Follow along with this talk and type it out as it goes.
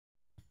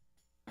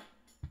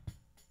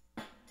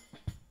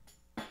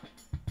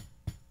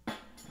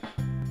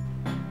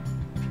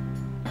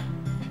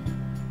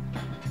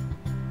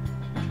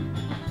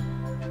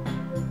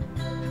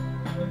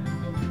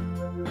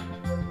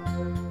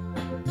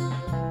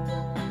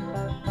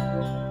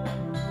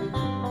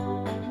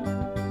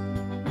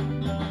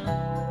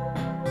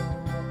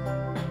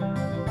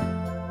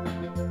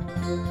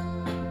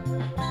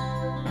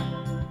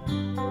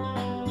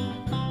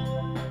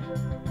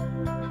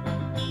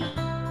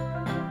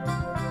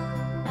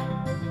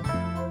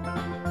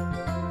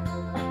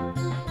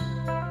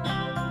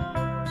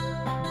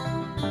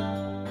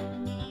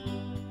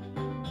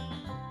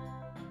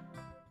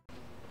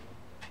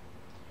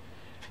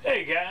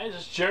Hey guys,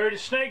 it's Jerry the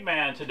Snake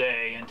Man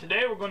today, and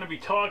today we're going to be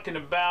talking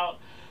about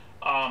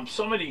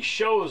some of these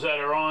shows that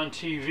are on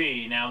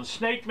TV. Now, the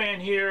Snake Man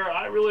here,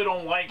 I really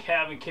don't like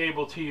having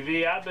cable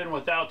TV. I've been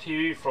without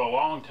TV for a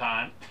long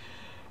time.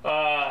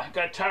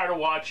 Got tired of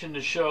watching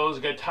the shows,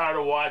 got tired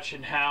of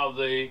watching how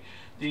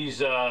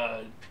these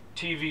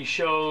TV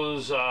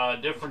shows,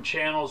 different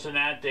channels and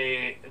that,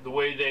 the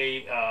way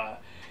they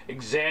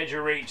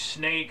exaggerate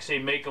snakes, they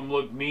make them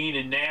look mean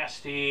and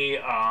nasty.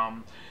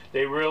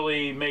 They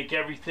really make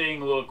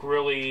everything look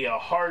really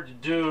hard to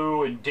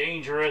do and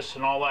dangerous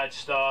and all that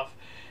stuff.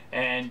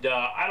 And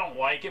I don't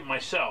like it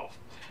myself.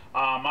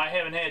 I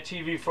haven't had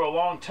TV for a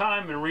long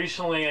time, and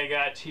recently I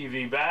got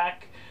TV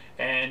back,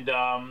 and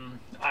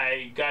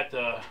I got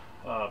the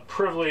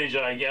privilege,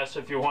 I guess,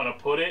 if you want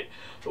to put it,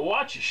 to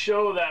watch a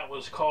show that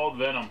was called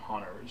Venom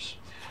Hunters.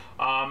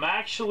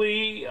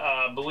 Actually,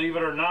 believe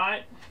it or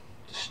not,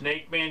 the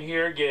Snake Man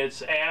here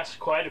gets asked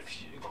quite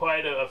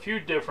a few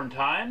different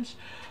times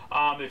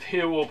if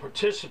he will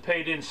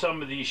participate in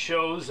some of these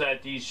shows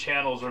that these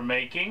channels are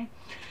making.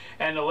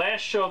 And the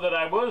last show that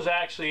I was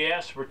actually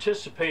asked to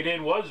participate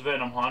in was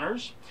Venom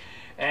Hunters.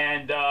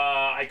 And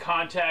I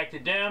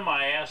contacted them.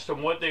 I asked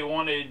them what they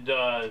wanted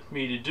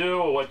me to do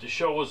or what the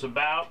show was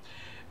about.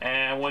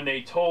 And when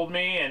they told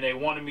me and they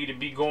wanted me to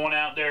be going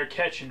out there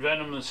catching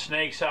venomous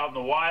snakes out in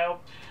the wild,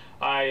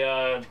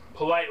 I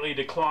politely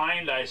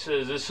declined. I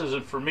said, this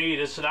isn't for me,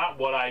 this is not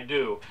what I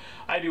do.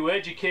 I do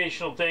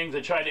educational things. I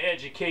try to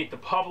educate the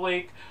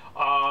public,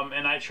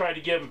 and I try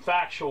to give them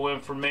factual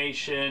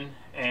information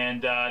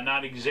and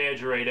not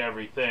exaggerate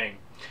everything.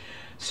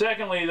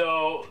 Secondly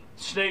though,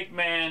 Snake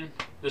Man,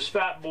 this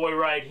fat boy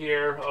right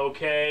here,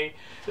 okay,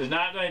 is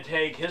not going to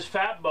take his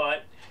fat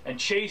butt and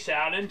chase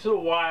out into the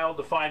wild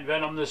to find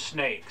venomous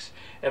snakes.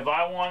 If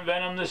I want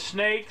venomous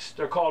snakes,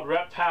 they're called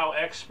reptile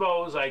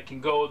expos. I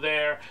can go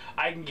there.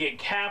 I can get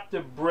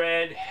captive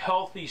bred,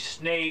 healthy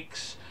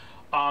snakes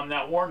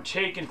that weren't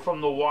taken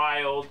from the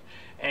wild,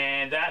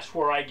 and that's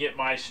where I get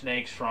my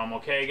snakes from,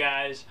 okay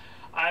guys?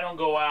 I don't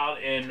go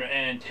out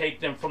and take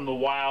them from the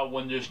wild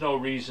when there's no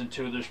reason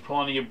to. There's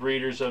plenty of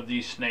breeders of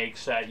these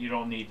snakes that you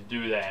don't need to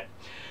do that.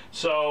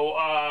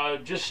 So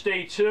just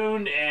stay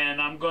tuned,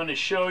 and I'm going to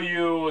show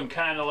you and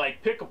kind of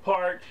like pick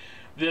apart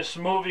this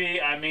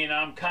movie. I mean,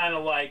 I'm kind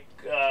of like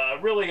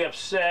really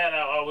upset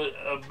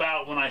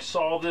about when I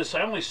saw this.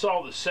 I only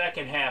saw the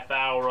second half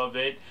hour of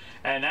it,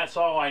 and that's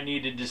all I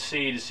needed to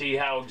see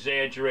how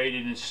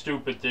exaggerated and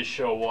stupid this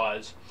show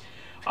was.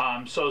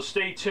 So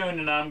stay tuned,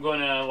 and I'm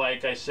going to,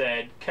 like I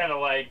said, kind of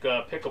like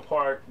pick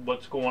apart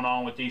what's going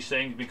on with these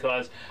things,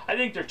 because I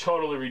think they're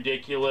totally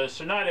ridiculous.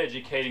 They're not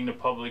educating the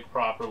public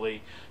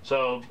properly.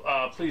 So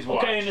please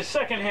watch. Okay, in the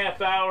second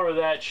half hour of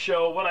that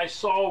show, what I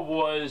saw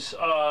was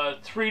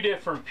three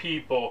different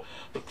people.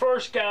 The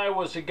first guy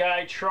was a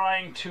guy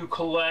trying to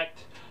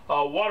collect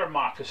water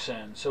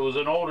moccasins. It was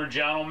an older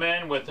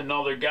gentleman with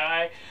another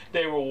guy.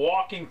 They were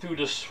walking through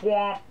the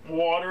swamp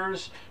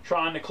waters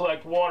trying to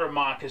collect water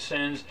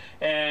moccasins,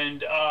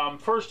 and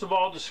first of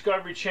all,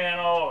 Discovery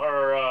Channel,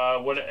 or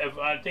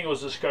I think it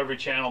was Discovery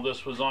Channel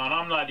this was on.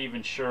 I'm not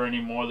even sure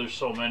anymore, there's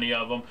so many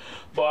of them.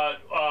 But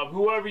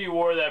whoever you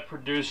were that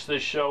produced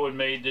this show and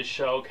made this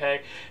show,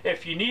 okay,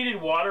 if you needed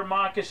water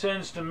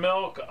moccasins to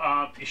milk,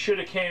 you should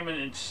have came in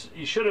and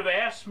you should have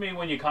asked me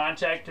when you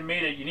contacted me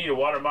that you needed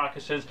water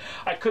moccasins.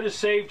 I could have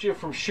saved you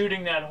from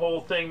shooting that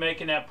whole thing,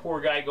 making that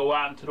poor guy go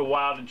out into the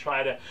wild and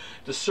try to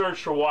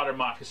search for water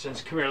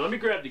moccasins. Come here, let me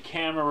grab the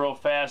camera real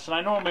fast, and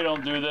I normally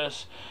don't do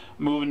this,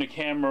 moving the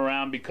camera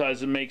around,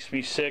 because it makes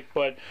me sick,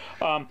 but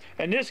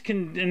in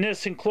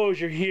this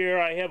enclosure here,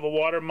 I have a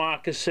water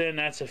moccasin.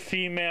 That's a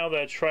female,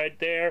 that's right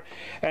there.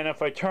 And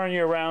if I turn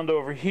you around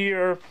over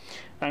here,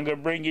 I'm going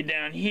to bring you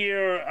down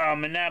here,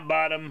 in that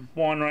bottom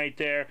one right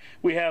there,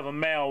 we have a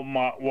male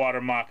water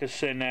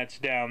moccasin that's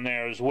down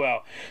there as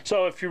well.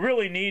 So if you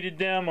really needed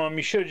them,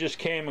 you should have just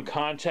came and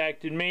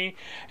contacted me,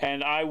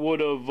 and I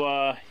would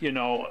have, you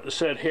know,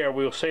 said, here,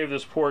 we'll save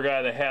this poor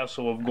guy the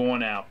hassle of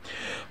going out.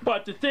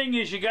 But the thing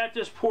is, you got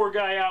this poor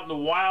guy out in the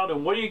wild,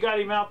 and what do you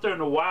got him out there in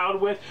the wild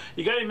with?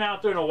 You got him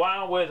out there in the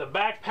wild with a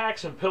backpack,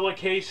 some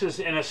pillowcases,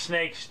 and a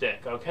snake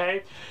stick,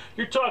 okay?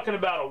 You're talking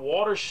about a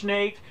water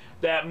snake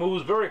that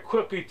moves very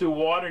quickly through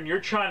water, and you're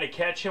trying to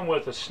catch him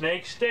with a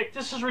snake stick?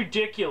 This is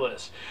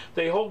ridiculous.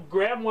 They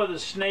grab him with a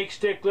snake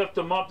stick, lift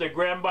him up, they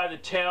grab him by the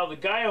tail. The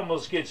guy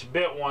almost gets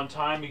bit one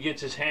time. He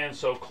gets his hand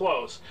so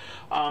close.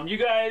 You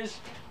guys,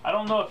 I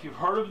don't know if you've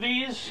heard of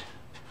these.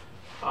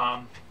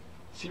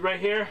 See right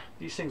here?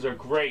 These things are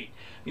great.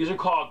 These are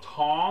called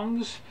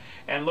tongs,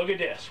 and look at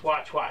this.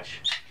 Watch, watch.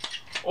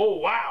 Oh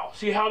wow,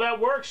 see how that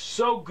works?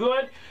 So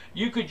good.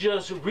 You could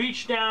just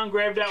reach down,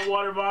 grab that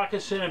water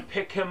moccasin, and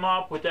pick him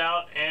up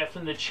without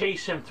having to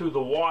chase him through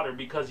the water,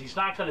 because he's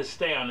not going to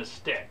stay on a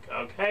stick,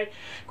 okay?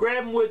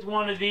 Grab him with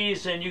one of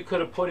these, and you could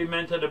have put him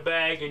into the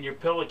bag in your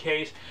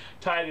pillowcase,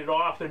 tied it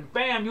off, and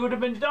bam, you would have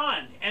been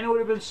done, and it would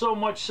have been so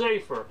much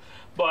safer.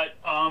 But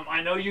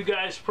I know you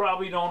guys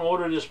probably don't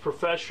order this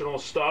professional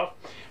stuff.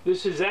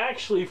 This is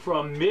actually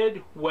from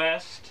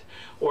Midwest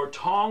or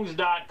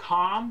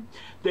tongs.com.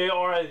 They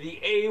are the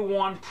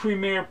A1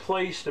 premier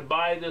place to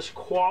buy this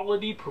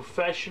quality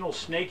professional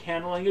snake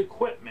handling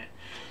equipment.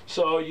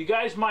 So you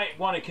guys might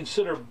want to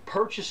consider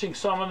purchasing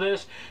some of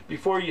this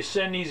before you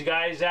send these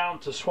guys out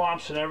into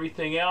swamps and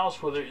everything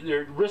else where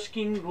they're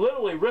risking,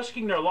 literally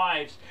risking their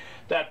lives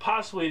that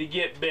possibly to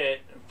get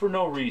bit for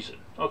no reason.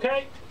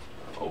 Okay?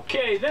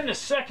 Okay, then the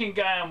second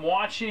guy I'm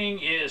watching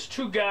is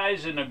two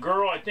guys and a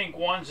girl. I think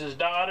one's his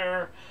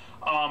daughter.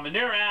 And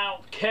they're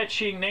out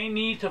catching. They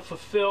need to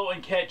fulfill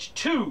and catch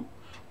 2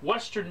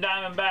 Western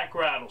Diamondback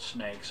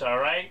rattlesnakes, all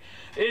right?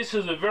 This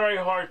is a very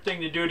hard thing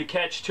to do, to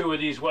catch 2 of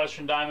these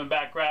Western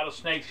Diamondback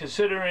rattlesnakes,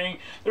 considering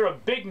they're a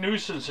big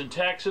nuisance in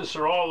Texas.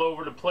 They're all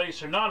over the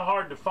place. They're not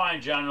hard to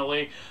find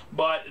generally,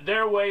 but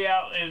they're way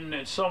out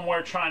in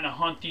somewhere trying to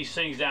hunt these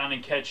things down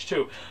and catch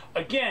 2.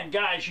 Again,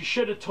 guys, you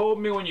should have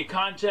told me when you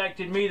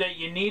contacted me that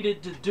you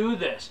needed to do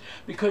this,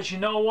 because you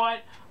know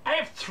what? I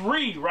have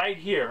 3 right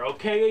here,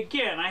 okay?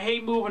 Again, I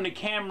hate moving the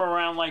camera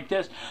around like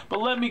this,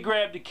 but let me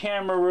grab the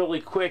camera really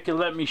quick and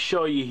let me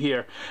show you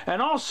here. And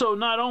also,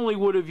 not only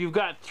would have you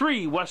got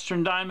 3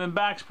 Western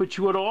Diamondbacks, but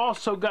you would have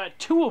also got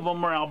 2 of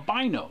them are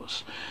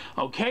albinos,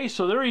 okay?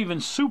 So they're even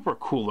super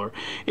cooler.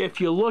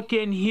 If you look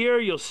in here,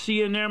 you'll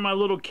see in there my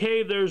little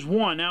cave, there's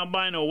 1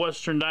 albino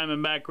Western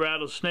Diamondback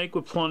rattlesnake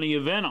with plenty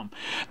of venom.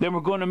 Then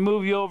we're going to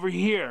move you over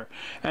here.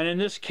 And in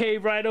this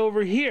cave right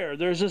over here,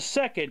 there's a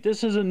second.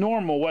 This is a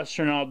normal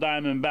Western Western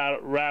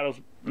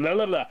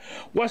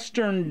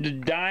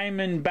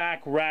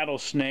Diamondback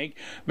rattlesnake.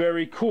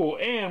 Very cool.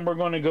 And we're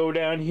going to go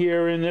down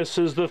here, and this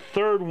is the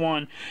 3rd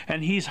one,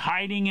 and he's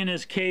hiding in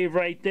his cave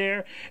right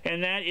there,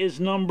 and that is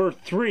number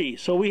 3.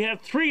 So we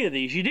have 3 of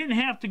these. You didn't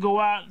have to go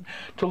out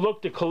to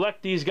look to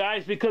collect these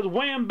guys, because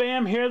wham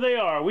bam, here they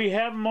are. We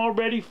have them all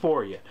ready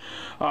for you.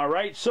 All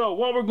right, so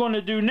what we're going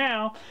to do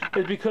now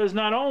is, because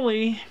not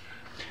only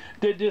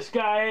did this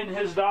guy and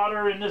his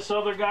daughter and this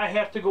other guy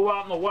have to go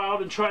out in the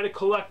wild and try to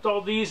collect all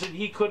these, and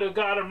he could have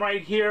got them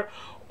right here,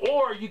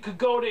 or you could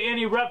go to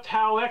any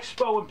reptile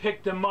expo and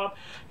pick them up.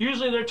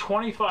 Usually they're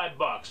 25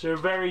 bucks. They're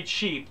very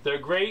cheap. They're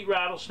great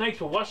rattlesnakes,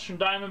 but Western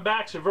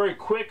Diamondbacks are very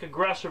quick,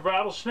 aggressive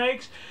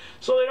rattlesnakes,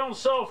 so they don't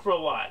sell for a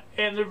lot,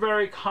 and they're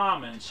very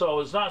common, so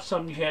it's not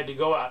something you had to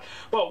go out.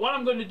 But what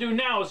I'm going to do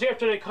now is,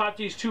 after they caught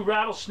these 2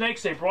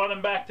 rattlesnakes, they brought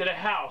them back to the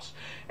house,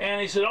 and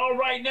they said, all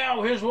right,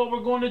 now here's what we're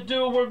going to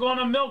do. We're going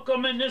to milk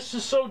them, and this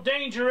is so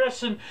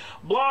dangerous, and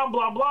blah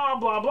blah blah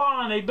blah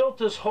blah, and they built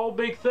this whole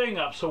big thing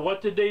up. So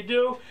what did they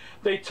do?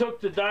 They took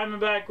the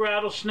Diamondback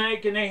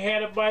rattlesnake and they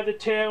had it by the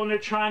tail, and they're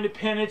trying to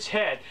pin its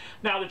head.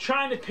 Now they're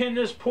trying to pin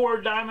this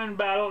poor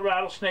Diamondback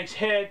rattlesnake's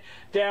head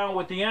down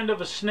with the end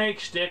of a snake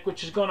stick,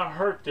 which is going to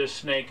hurt this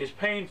snake. It's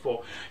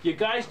painful. You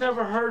guys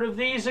never heard of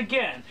these?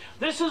 Again,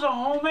 this is a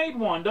homemade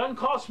one. Doesn't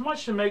cost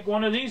much to make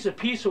one of these. A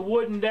piece of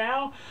wooden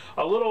dowel,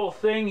 a little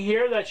thing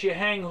here that you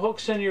hang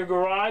hooks in your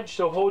garage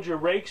to hold your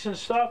rakes and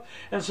stuff,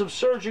 and some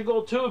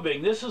surgical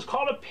tubing. This is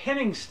called a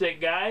pinning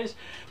stick, guys.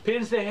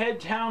 Pins the head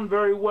down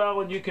very well,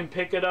 and you can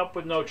pick it up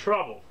with no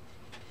trouble.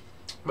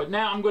 But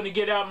now I'm going to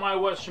get out my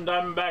Western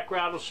Diamondback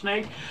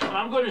rattlesnake, and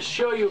I'm going to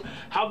show you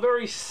how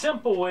very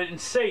simple and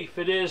safe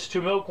it is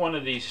to milk one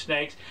of these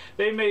snakes.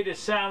 They made it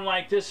sound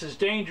like this is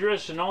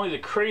dangerous and only the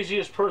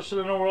craziest person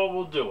in the world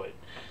will do it.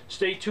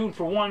 Stay tuned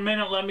for 1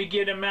 minute. Let me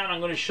get him out. I'm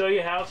going to show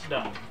you how it's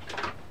done.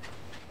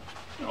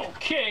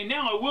 Okay,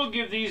 now I will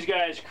give these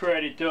guys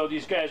credit, though.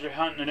 These guys are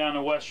hunting down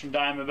the Western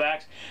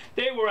Diamondbacks.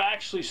 They were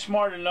actually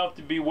smart enough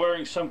to be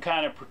wearing some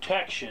kind of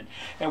protection.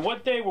 And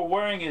what they were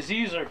wearing is,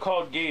 these are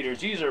called gaiters.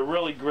 These are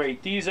really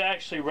great. These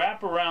actually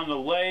wrap around the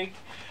leg.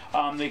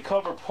 They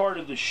cover part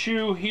of the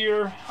shoe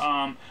here,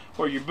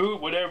 or your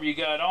boot, whatever you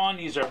got on.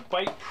 These are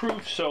bite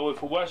proof, so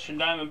if a Western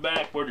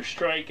Diamondback were to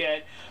strike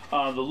at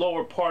the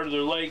lower part of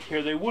their leg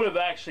here, they would have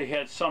actually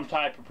had some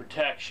type of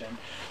protection,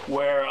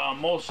 where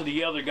most of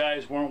the other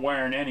guys weren't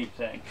wearing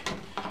anything.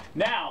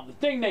 Now, the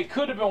thing they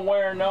could have been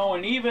wearing, though,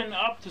 and even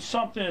up to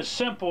something as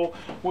simple,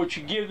 which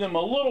would give them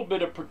a little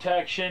bit of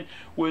protection,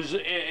 was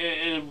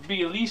it would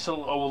be at least a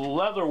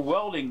leather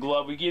welding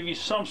glove. Would give you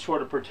some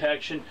sort of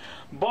protection.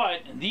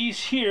 But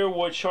these here,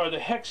 which are the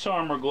Hex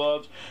Armor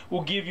gloves,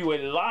 will give you a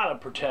lot of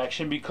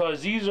protection,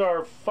 because these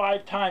are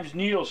 5 times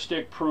needle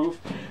stick proof.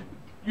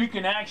 You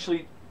can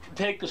actually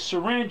take a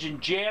syringe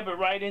and jab it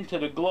right into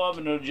the glove,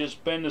 and it'll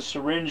just bend the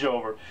syringe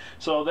over.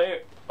 So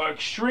they are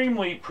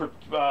extremely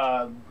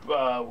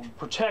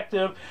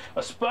protective,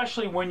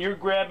 especially when you're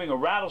grabbing a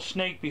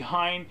rattlesnake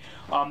behind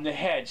the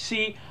head.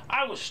 See,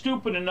 I was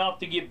stupid enough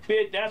to get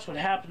bit. That's what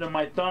happened to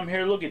my thumb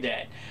here. Look at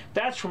that.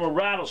 That's from a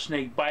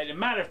rattlesnake bite. As a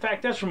matter of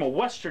fact, that's from a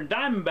Western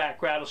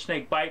Diamondback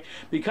rattlesnake bite,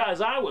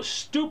 because I was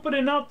stupid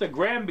enough to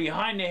grab him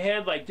behind the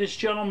head like this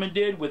gentleman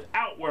did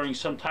without wearing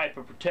some type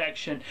of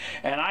protection,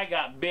 and I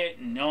got bit,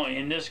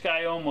 and this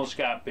guy almost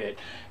got bit.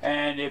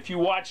 And if you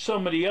watch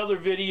some of the other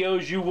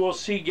videos, you will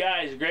see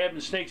guys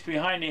grabbing snakes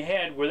behind the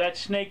head where that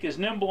snake is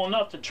nimble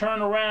enough to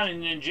turn around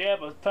and then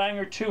jab a fang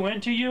or two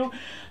into you.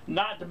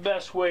 Not the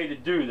best way to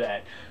do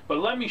that. But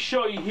let me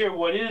show you here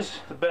what is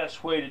the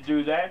best way to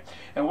do that.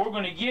 And we're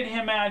going to get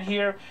him out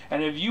here,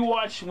 and if you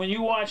watch, when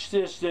you watch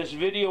this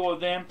video of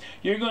them,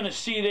 you're going to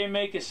see they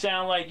make it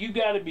sound like you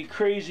got to be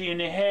crazy in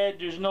the head.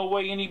 There's no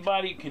way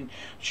anybody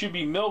should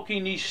be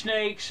milking these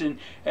snakes, and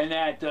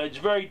that it's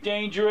very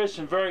dangerous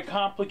and very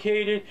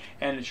complicated,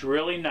 and it's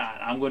really not.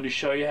 I'm going to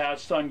show you how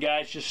it's done,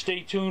 guys. Just stay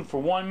tuned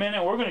for 1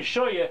 minute. We're going to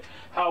show you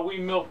how we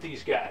milk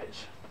these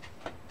guys.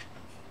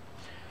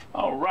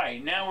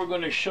 Alright, now we're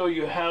going to show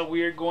you how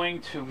we are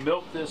going to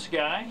milk this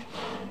guy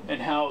and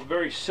how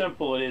very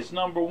simple it is.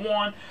 Number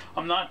one,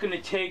 I'm not going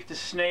to take the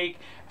snake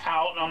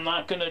out. I'm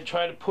not going to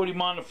try to put him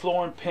on the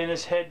floor and pin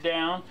his head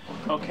down,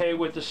 okay,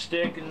 with the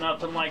stick and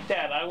nothing like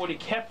that. I would have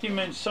kept him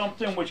in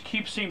something which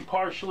keeps him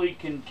partially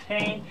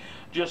contained,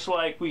 just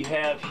like we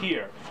have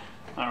here.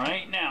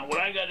 Alright, now what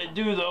I got to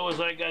do though is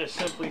I got to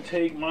simply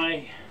take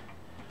my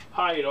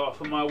hide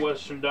off of my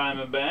Western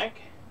Diamondback.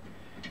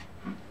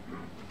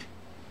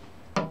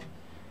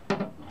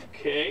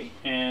 Okay,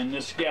 and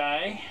this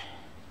guy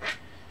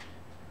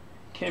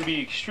can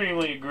be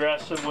extremely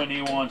aggressive when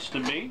he wants to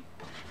be.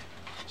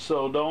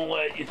 So don't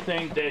let you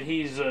think that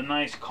he's a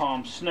nice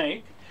calm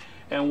snake.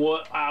 And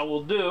what I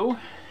will do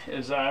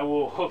is I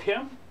will hook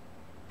him.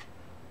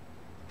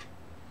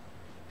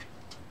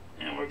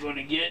 And we're going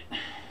to get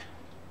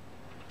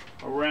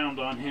around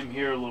on him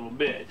here a little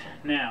bit.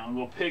 Now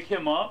we'll pick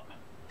him up.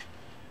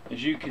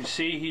 As you can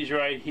see, he's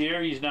right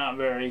here. He's not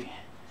very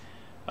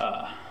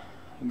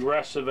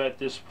aggressive at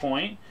this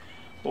point,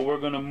 but we're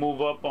going to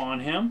move up on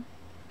him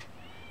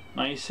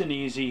nice and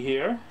easy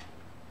here.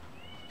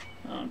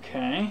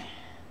 Okay,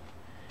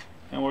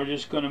 and we're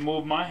just going to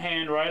move my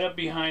hand right up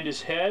behind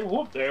his head.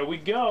 Whoop, there we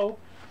go.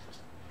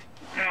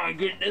 Now I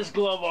get this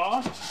glove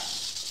off.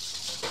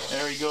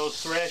 There he goes,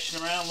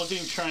 thrashing around. Look at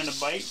him trying to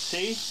bite.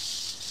 See,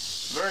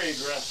 very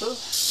aggressive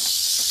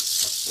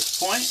at this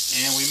point.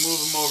 And we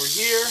move him over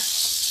here,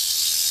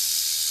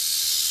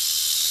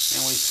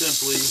 and we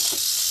simply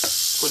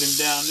put him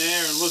down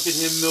there, and look at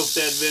him milk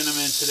that venom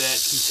into that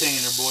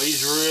container, boy.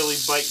 He's really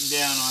biting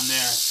down on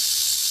there.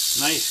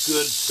 Nice,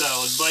 good,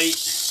 solid bite.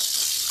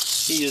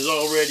 He is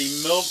already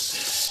milked.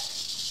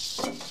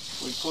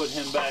 We put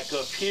him back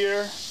up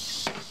here.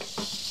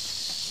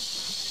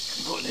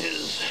 Put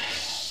his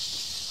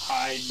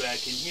hide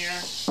back in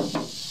here.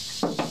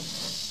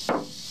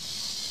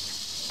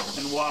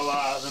 And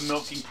voila, the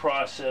milking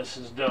process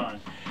is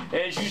done.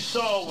 As you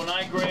saw, when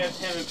I grabbed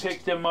him and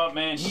picked him up,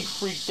 man, he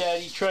freaked out.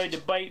 He tried to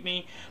bite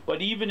me,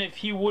 but even if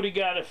he would have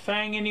got a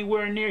fang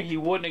anywhere near, he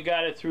wouldn't have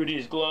got it through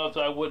these gloves.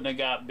 I wouldn't have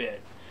got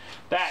bit.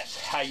 That's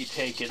how you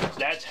take it.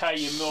 That's how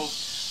you milk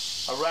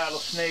a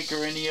rattlesnake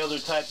or any other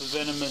type of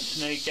venomous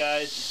snake,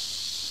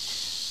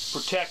 guys.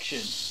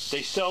 Protection.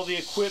 They sell the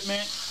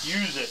equipment,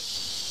 use it.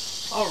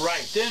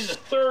 Alright, then the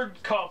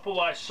third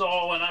couple I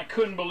saw, and I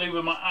couldn't believe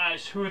with my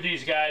eyes who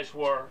these guys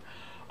were.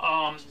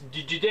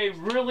 Did they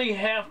really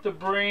have to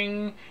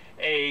bring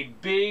a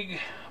big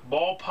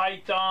ball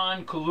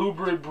python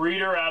colubrid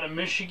breeder out of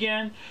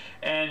Michigan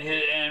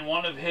and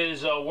one of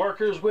his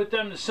workers with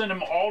them to send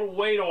them all the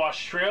way to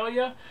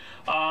Australia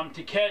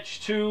to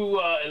catch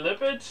two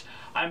elliptids?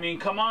 I mean,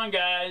 come on,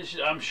 guys.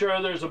 I'm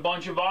sure there's a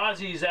bunch of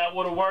Aussies that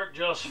would have worked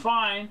just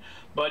fine,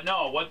 but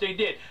no, what they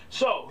did.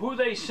 So, who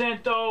they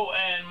sent, though,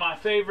 and my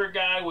favorite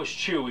guy was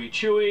Chewy.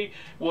 Chewy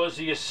was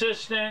the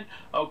assistant,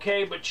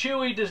 okay, but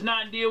Chewy does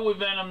not deal with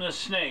venomous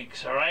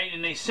snakes, all right?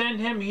 And they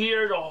send him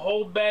here to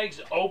hold bags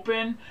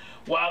open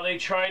while they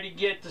try to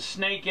get the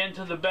snake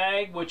into the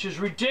bag, which is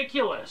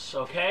ridiculous,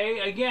 okay?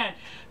 Again,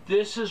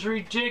 this is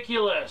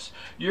ridiculous.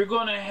 You're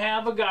going to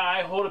have a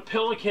guy hold a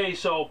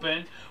pillowcase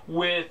open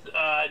with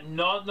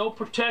no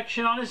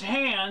protection on his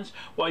hands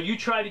while you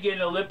try to get an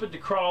elliptid to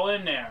crawl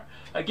in there.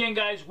 Again,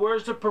 guys,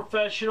 where's the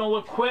professional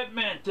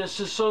equipment? This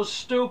is so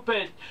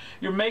stupid.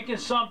 You're making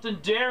something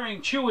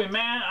daring. Chewy,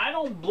 man, I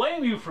don't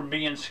blame you for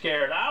being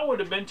scared. I would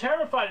have been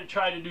terrified to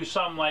try to do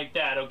something like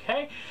that,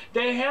 okay?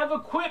 They have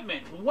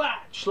equipment.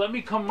 Watch. Let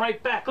me come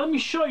right back. Let me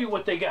show you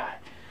what they got.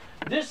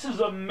 This is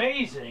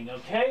amazing,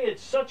 okay?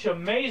 It's such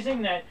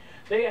amazing that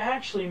they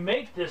actually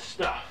make this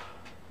stuff,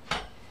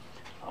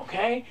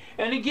 okay?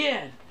 And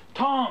again,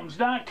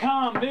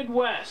 Tongs.com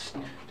Midwest,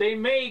 they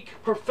make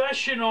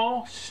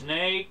professional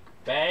snake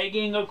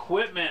bagging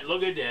equipment.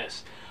 Look at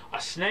this.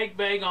 A snake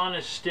bag on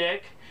a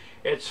stick.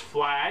 It's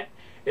flat.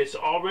 It's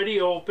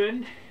already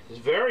open. It's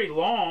very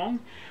long.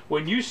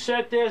 When you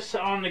set this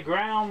on the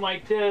ground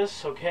like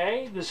this,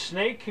 okay, the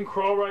snake can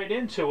crawl right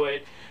into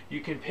it.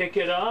 You can pick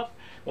it up.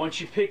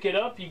 Once you pick it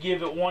up, you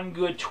give it one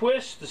good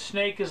twist. The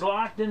snake is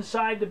locked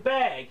inside the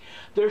bag.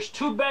 There's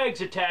 2 bags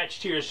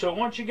attached here, so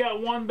once you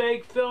got one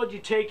bag filled, you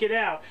take it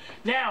out.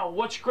 Now,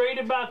 what's great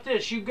about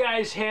this, you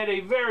guys had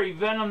a very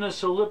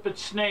venomous ellipid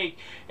snake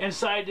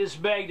inside this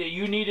bag that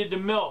you needed to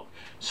milk.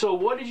 So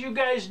what did you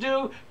guys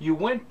do? You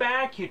went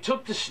back, you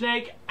took the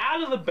snake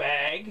out of the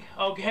bag,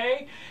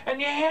 okay?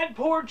 And you had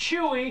poor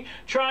Chewy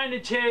trying to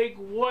take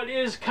what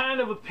is kind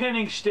of a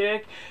pinning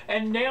stick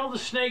and nail the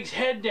snake's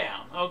head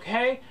down,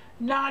 okay?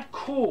 Not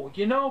cool.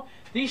 You know,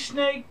 these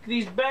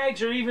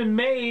bags are even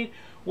made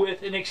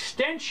with an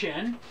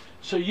extension,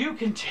 so you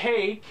can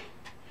take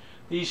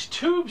these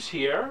tubes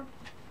here.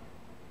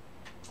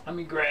 Let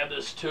me grab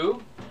this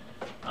tube.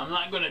 I'm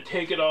not going to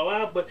take it all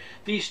out, but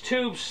these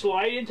tubes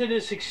slide into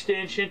this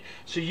extension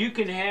so you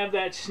can have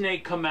that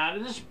snake come out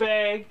of this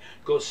bag,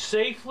 go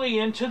safely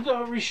into the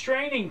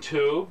restraining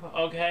tube,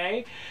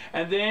 okay?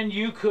 And then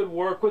you could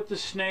work with the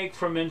snake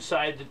from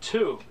inside the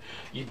tube.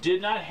 You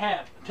did not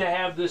have to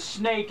have this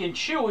snake and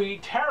Chewy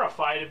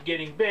terrified of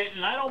getting bit,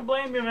 and I don't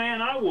blame you,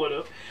 man. I would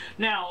have.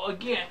 Now,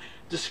 again,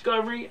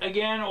 Discovery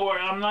again, or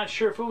I'm not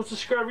sure if it was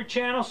Discovery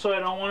Channel, so I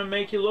don't want to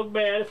make you look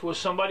bad. If it was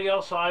somebody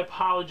else, I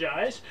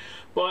apologize.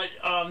 But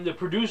the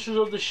producers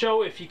of the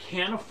show, if you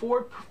can't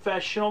afford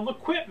professional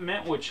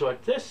equipment, which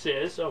what this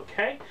is,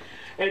 okay,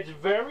 it's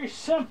very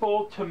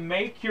simple to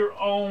make your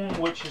own,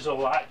 which is a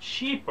lot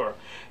cheaper.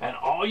 And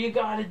all you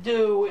got to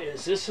do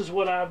is, this is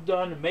what I've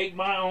done to make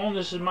my own.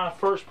 This is my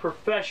first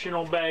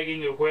professional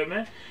bagging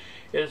equipment.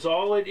 Is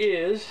all it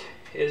is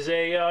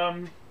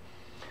a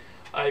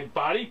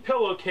body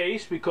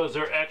pillowcase, because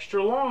they're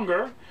extra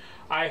longer.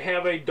 I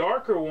have a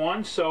darker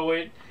one so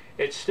it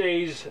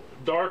stays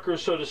darker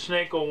so the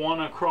snake will want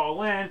to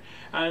crawl in.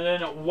 And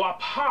then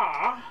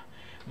wapa,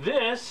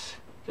 this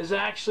is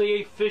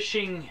actually a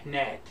fishing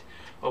net,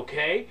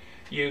 okay?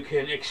 You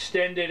can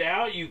extend it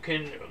out. You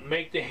can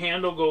make the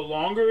handle go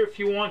longer if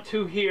you want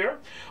to here.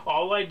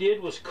 All I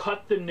did was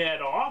cut the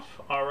net off,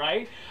 all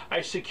right?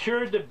 I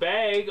secured the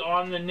bag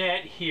on the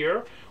net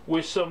here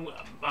with some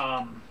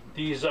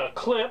these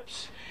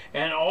clips,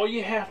 and all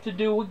you have to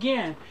do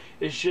again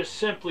is just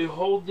simply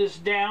hold this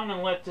down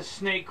and let the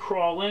snake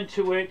crawl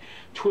into it,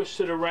 twist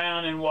it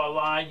around, and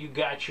voila, you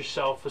got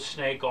yourself a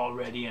snake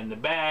already in the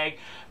bag.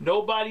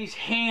 Nobody's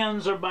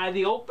hands are by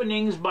the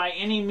openings by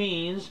any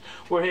means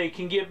where they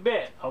can get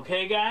bit,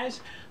 okay guys?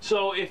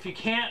 So if you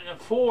can't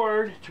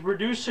afford to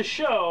produce a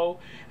show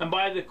and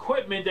buy the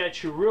equipment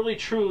that you really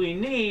truly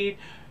need,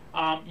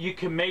 you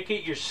can make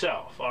it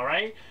yourself, all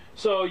right?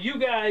 So you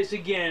guys,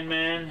 again,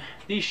 man,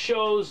 these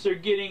shows, they're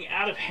getting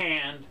out of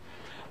hand.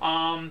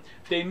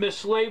 They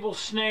mislabel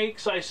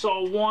snakes. I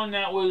saw one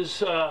that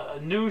was a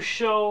news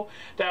show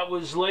that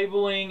was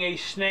labeling a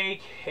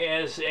snake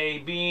as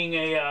being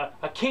a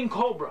king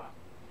cobra.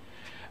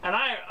 And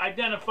I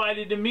identified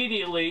it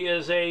immediately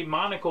as a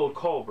monocled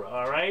cobra,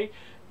 all right?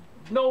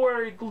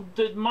 Nowhere,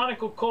 the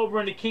monocled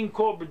cobra and the king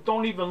cobra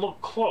don't even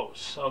look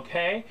close,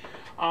 okay?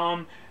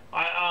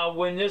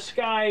 When this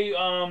guy,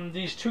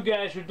 these 2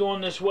 guys were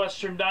doing this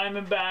Western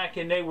Diamondback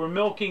and they were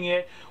milking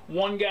it,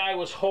 one guy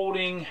was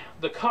holding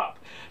the cup.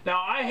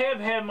 Now, I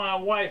have had my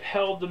wife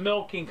held the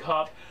milking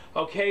cup,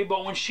 okay,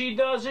 but when she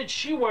does it,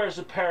 she wears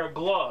a pair of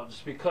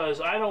gloves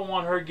because I don't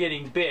want her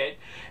getting bit.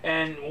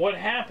 And what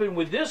happened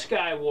with this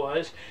guy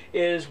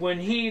is when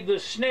the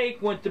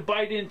snake went to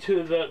bite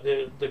into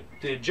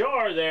the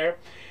jar there,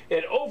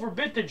 it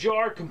overbit the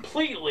jar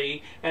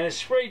completely and it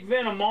sprayed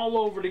venom all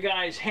over the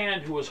guy's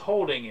hand who was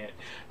holding it.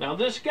 Now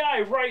this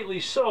guy,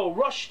 rightly so,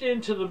 rushed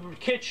into the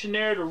kitchen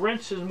there to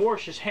rinse and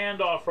wash his hand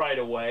off right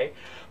away.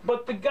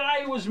 But the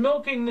guy who was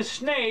milking the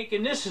snake,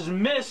 and this is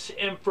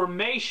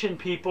misinformation,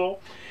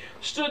 people,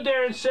 stood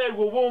there and said,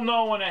 well, we'll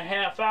know in a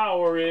half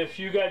hour if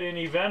you got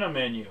any venom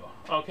in you,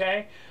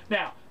 okay?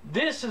 Now,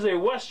 this is a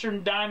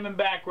Western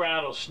Diamondback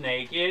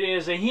rattlesnake. It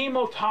is a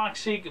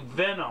hemotoxic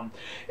venom.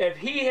 If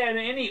he had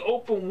any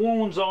open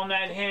wounds on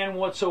that hand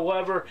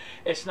whatsoever,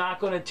 it's not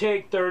going to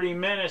take 30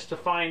 minutes to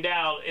find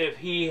out if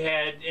he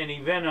had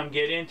any venom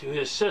get into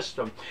his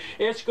system.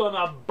 It's going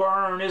to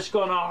burn. It's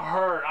going to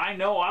hurt. I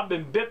know. I've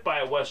been bit by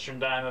a Western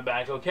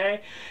Diamondback,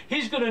 okay?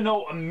 He's going to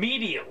know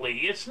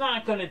immediately. It's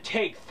not going to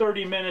take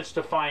 30 minutes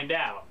to find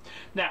out.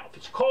 Now, if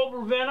it's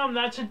cobra venom,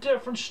 that's a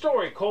different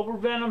story. Cobra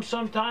venom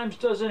sometimes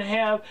doesn't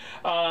have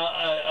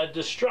a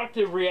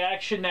destructive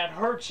reaction that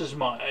hurts as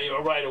much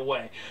right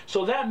away.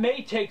 So that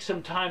may take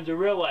some time to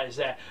realize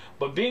that.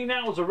 But being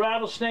that was a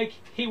rattlesnake,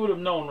 he would have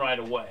known right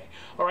away.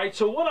 All right,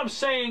 so what I'm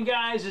saying,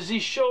 guys, is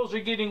these shows are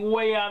getting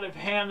way out of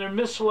hand. They're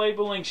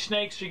mislabeling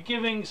snakes. They're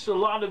giving a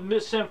lot of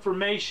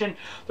misinformation.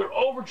 They're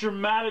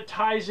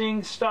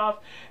over-dramatizing stuff,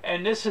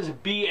 and this is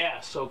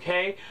BS,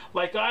 okay?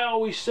 Like I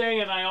always say,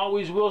 and I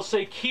always will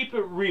say, keep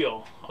it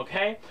real,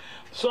 okay?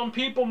 Some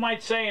people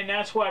might say, and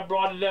that's why I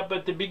brought it up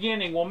at the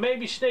beginning, well,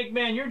 maybe Snake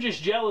Man, you're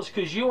just jealous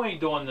because you ain't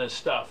doing this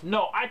stuff.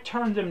 No, I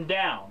turned them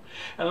down.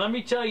 And let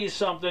me tell you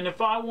something,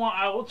 if I want,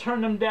 I will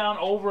turn them down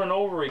over and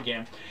over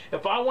again.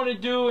 If I want to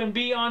do and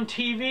be on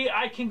TV,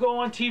 I can go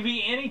on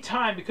TV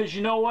anytime, because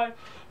you know what?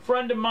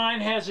 friend of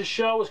mine has a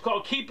show. It's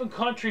called Keeping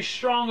Country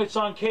Strong. It's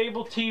on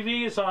cable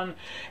TV. It's on,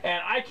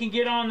 and I can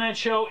get on that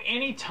show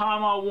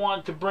anytime I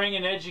want to bring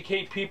and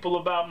educate people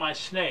about my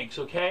snakes,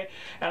 okay?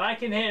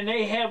 And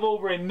they have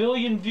over 1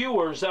 million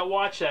viewers that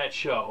watch that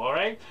show, all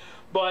right?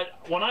 But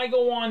when I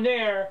go on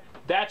there,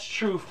 that's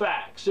true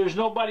facts. There's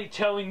nobody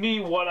telling me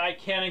what I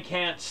can and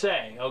can't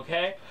say,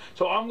 okay?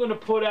 So I'm going to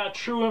put out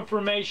true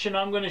information.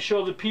 I'm going to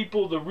show the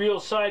people the real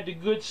side, the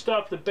good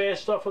stuff, the bad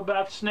stuff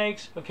about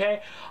snakes,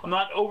 okay? I'm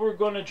not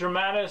going to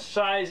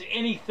dramatize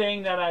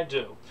anything that I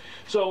do.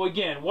 So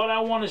again, what I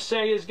want to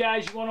say is,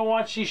 guys, you want to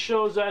watch these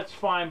shows, that's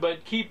fine,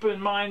 but keep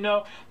in mind,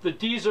 though, that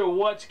these are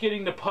what's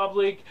getting the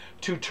public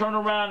to turn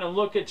around and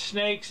look at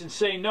snakes and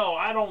say, no,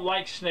 I don't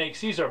like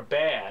snakes. These are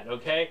bad,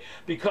 okay?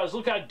 Because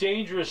look how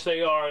dangerous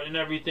they are and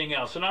everything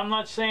else. And I'm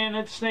not saying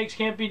that snakes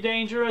can't be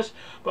dangerous,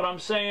 but I'm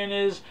saying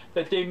is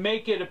that they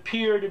make it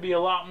appear to be a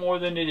lot more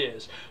than it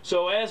is.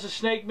 So as the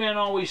Snake Man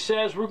always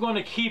says, we're going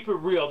to keep it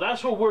real.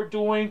 That's what we're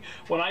doing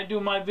when I do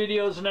my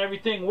videos and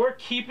everything. We're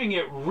keeping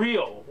it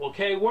real,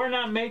 okay? We're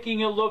not making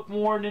it look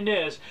more than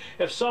it is.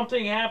 If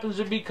something happens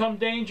to become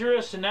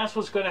dangerous, and that's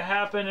what's going to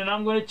happen, and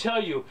I'm going to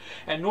tell you.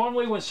 And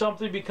normally when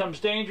something becomes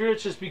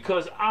dangerous, it's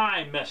because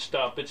I messed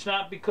up. It's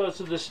not because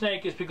of the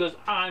snake, it's because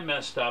I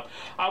messed up.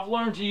 I've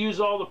learned to use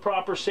all the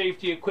proper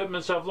safety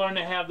equipments. I've learned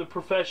to have the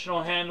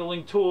professional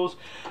handling tools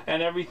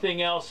and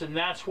everything else, and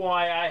that's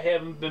why I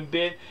haven't been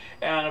bit.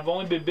 And I've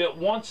only been bit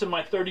once in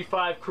my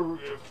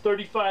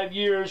 35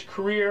 years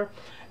career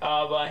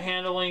of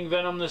handling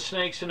Venom the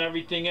snakes and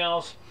everything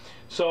else.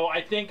 So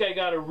I think I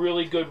got a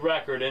really good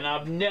record, and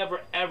I've never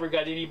ever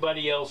got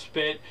anybody else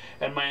bit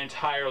in my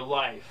entire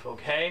life,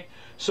 okay?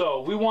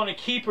 So we want to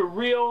keep it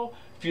real.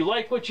 If you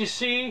like what you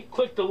see,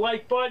 click the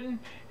like button.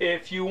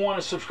 If you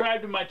want to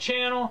subscribe to my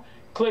channel,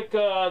 click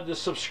the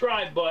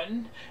subscribe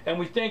button. And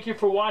we thank you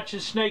for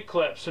watching Snake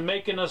Clips and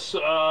making us,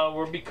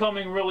 we're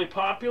becoming really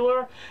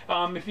popular.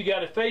 If you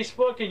got a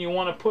Facebook and you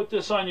want to put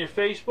this on your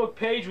Facebook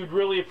page, we'd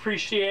really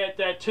appreciate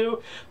that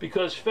too,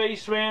 because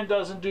Faceman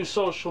doesn't do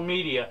social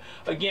media.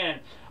 Again,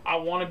 I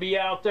want to be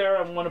out there,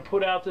 I want to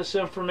put out this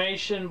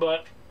information,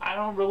 but I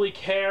don't really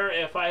care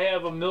if I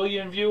have 1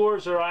 million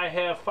viewers or I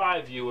have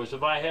 5 viewers.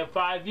 If I have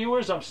 5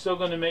 viewers, I'm still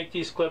going to make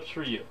these clips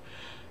for you.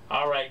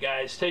 Alright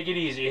guys, take it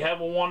easy.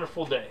 Have a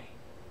wonderful day.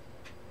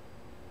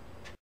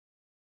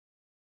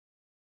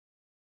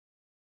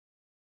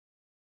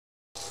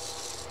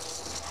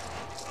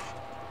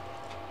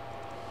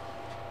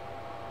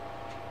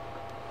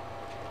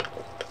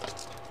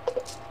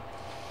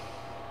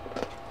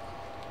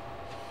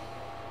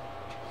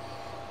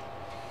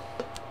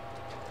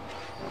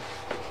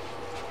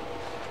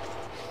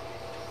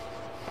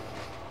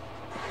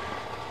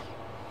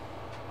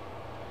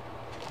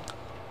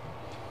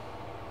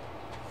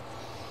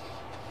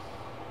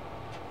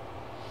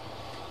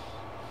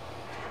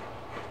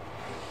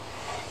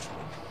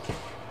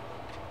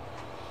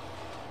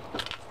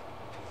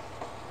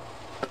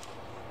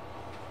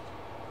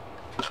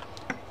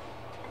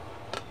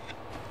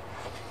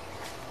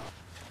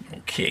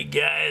 Okay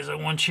guys, I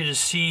want you to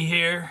see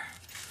here,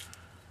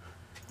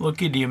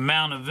 look at the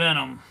amount of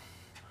venom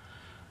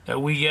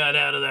that we got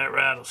out of that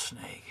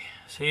rattlesnake.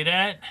 See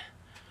that?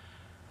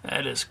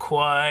 That is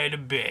quite a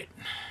bit.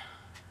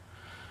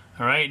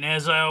 Alright, and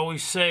as I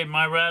always say,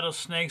 my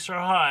rattlesnakes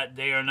are hot.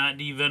 They are not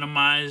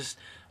devenomized.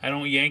 I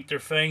don't yank their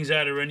fangs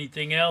out or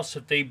anything else.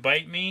 If they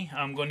bite me,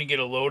 I'm going to get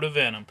a load of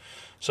venom.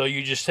 So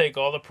you just take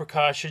all the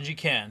precautions you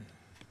can.